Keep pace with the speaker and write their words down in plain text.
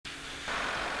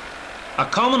A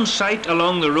common sight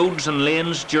along the roads and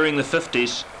lanes during the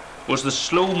 50s was the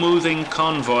slow-moving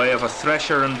convoy of a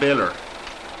thresher and baler.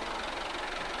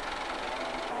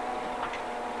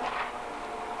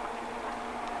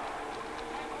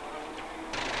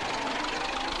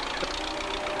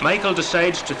 Michael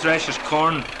decides to thresh his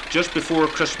corn just before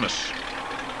Christmas.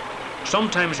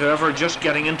 Sometimes, however, just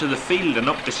getting into the field and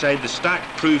up beside the stack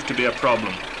proved to be a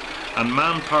problem, and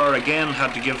manpower again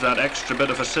had to give that extra bit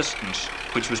of assistance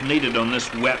which was needed on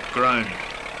this wet ground.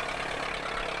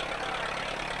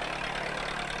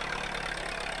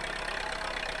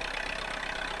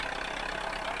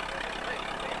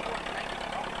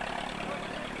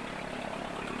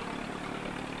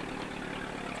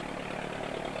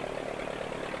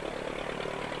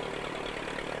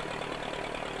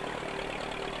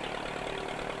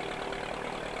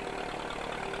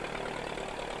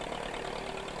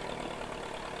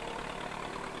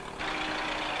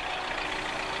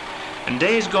 In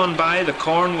days gone by, the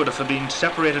corn would have been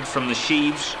separated from the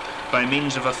sheaves by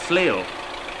means of a flail.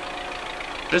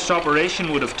 This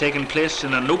operation would have taken place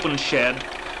in an open shed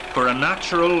where a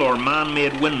natural or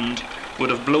man-made wind would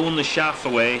have blown the chaff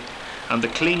away and the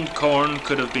cleaned corn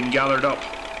could have been gathered up.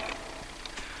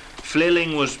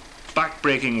 Flailing was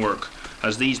back-breaking work,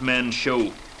 as these men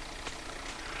show.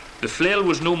 The flail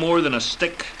was no more than a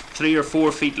stick 3 or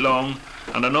 4 feet long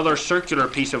and another circular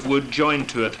piece of wood joined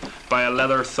to it by a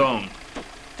leather thong.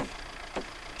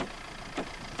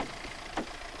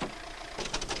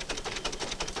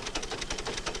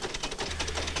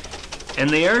 In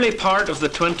the early part of the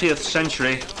 20th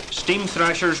century, steam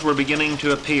threshers were beginning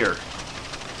to appear.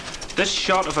 This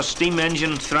shot of a steam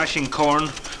engine threshing corn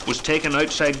was taken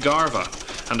outside Garva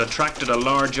and attracted a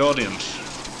large audience.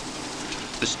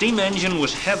 The steam engine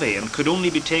was heavy and could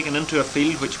only be taken into a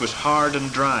field which was hard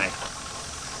and dry.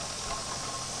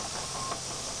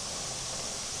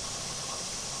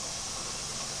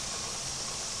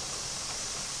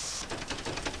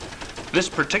 This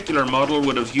particular model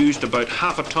would have used about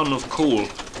half a ton of coal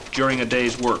during a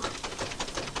day's work.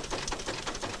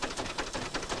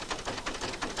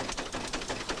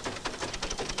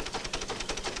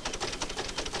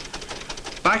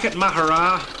 Back at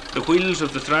Mahara, the wheels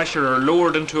of the thresher are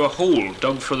lowered into a hole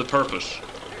dug for the purpose.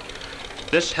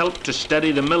 This helped to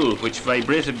steady the mill, which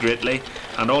vibrated greatly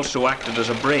and also acted as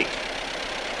a brake.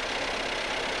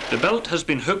 The belt has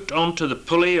been hooked onto the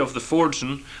pulley of the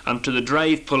Fordson and to the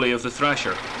drive pulley of the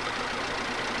thresher.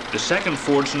 The second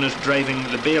Fordson is driving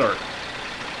the baler.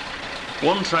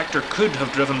 One tractor could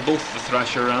have driven both the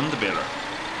thresher and the baler.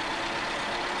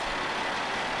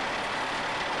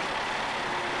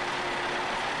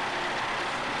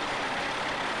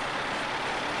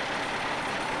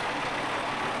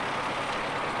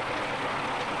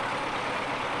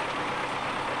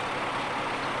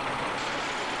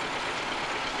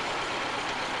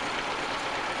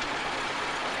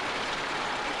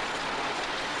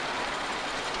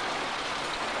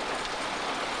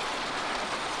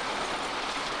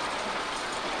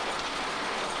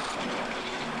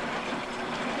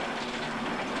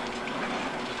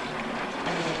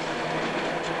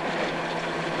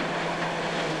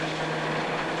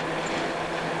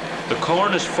 The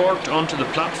corn is forked onto the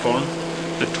platform,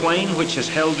 the twine which has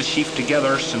held the sheaf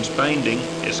together since binding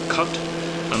is cut,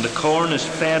 and the corn is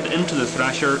fed into the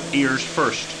thresher ears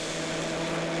first.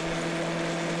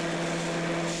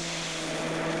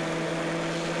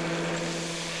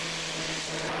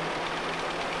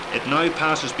 It now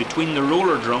passes between the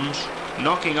roller drums,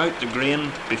 knocking out the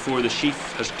grain before the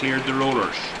sheaf has cleared the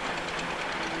rollers.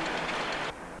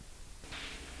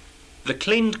 The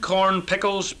cleaned corn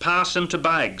pickles pass into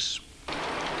bags.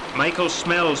 Michael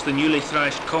smells the newly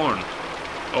threshed corn.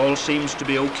 All seems to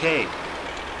be okay.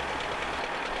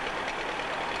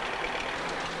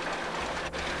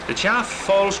 The chaff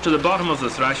falls to the bottom of the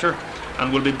thresher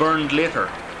and will be burned later.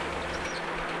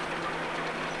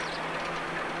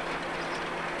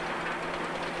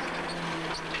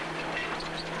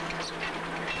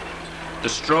 The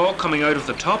straw coming out of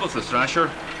the top of the thresher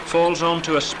falls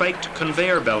onto a spiked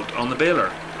conveyor belt on the baler.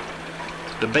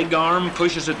 The big arm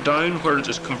pushes it down where it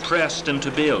is compressed into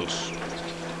bales.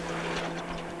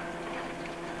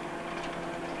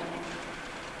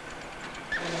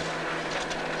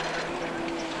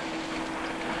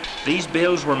 These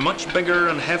bales were much bigger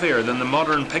and heavier than the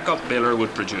modern pickup baler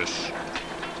would produce.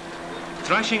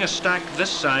 Threshing a stack this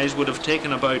size would have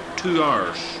taken about 2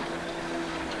 hours.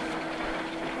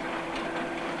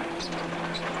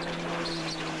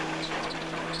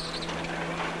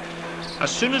 As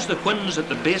soon as the whins at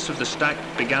the base of the stack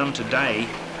began to die,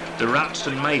 the rats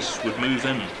and mice would move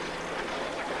in.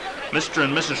 Mr.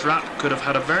 and Mrs. Rat could have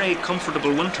had a very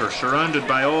comfortable winter, surrounded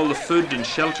by all the food and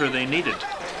shelter they needed.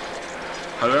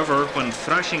 However, when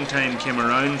thrashing time came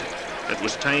around, it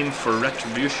was time for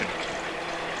retribution.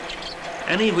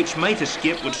 Any which might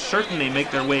escape would certainly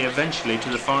make their way eventually to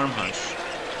the farmhouse.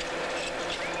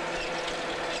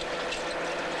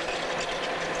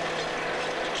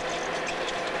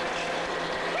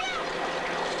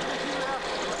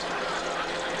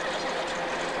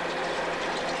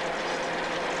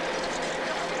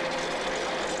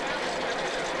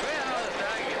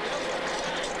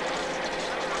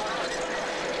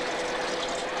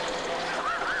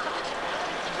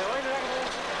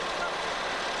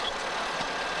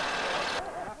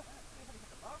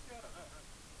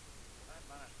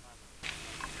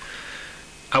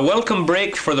 A welcome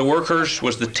break for the workers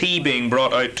was the tea being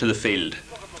brought out to the field.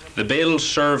 The bales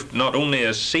served not only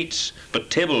as seats,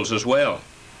 but tables as well.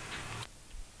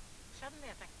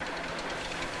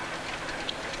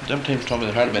 Them times told me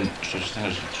there had been such a thing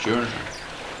as insurance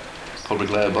or public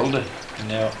liability.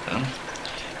 No.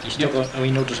 You stuck a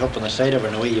wee notice up on the side of her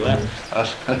and away you went.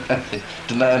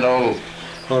 Denying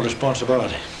all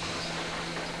responsibility.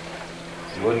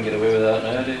 You wouldn't get away with that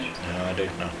nowadays? No, I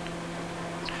don't know.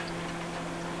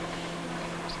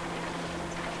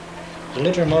 The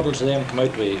later models of them come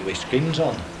out with screens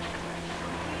on.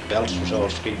 The belts was all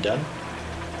screened down.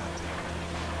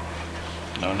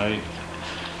 No, now,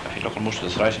 if you look at most of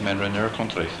the thrashing men around their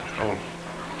country, they're all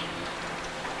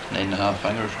 9.5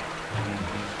 fingers.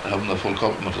 They haven't the full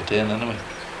complement of 10 anyway.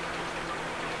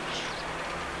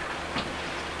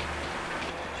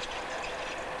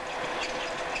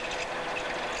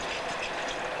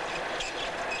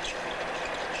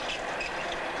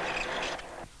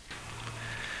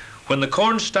 When the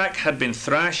corn stack had been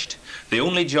thrashed, the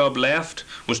only job left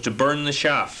was to burn the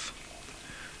chaff.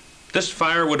 This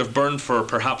fire would have burned for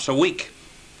perhaps a week.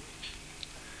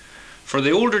 For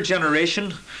the older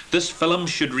generation, this film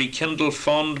should rekindle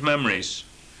fond memories.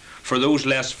 For those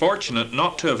less fortunate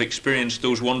not to have experienced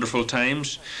those wonderful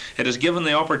times, it has given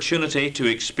the opportunity to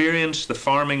experience the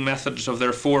farming methods of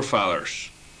their forefathers.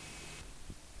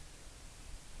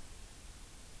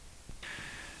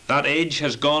 That age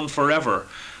has gone forever,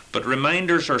 but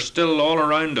reminders are still all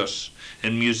around us,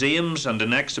 in museums and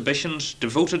in exhibitions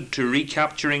devoted to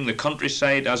recapturing the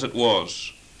countryside as it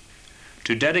was.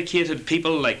 To dedicated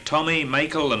people like Tommy,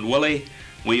 Michael and Willie,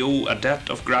 we owe a debt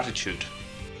of gratitude.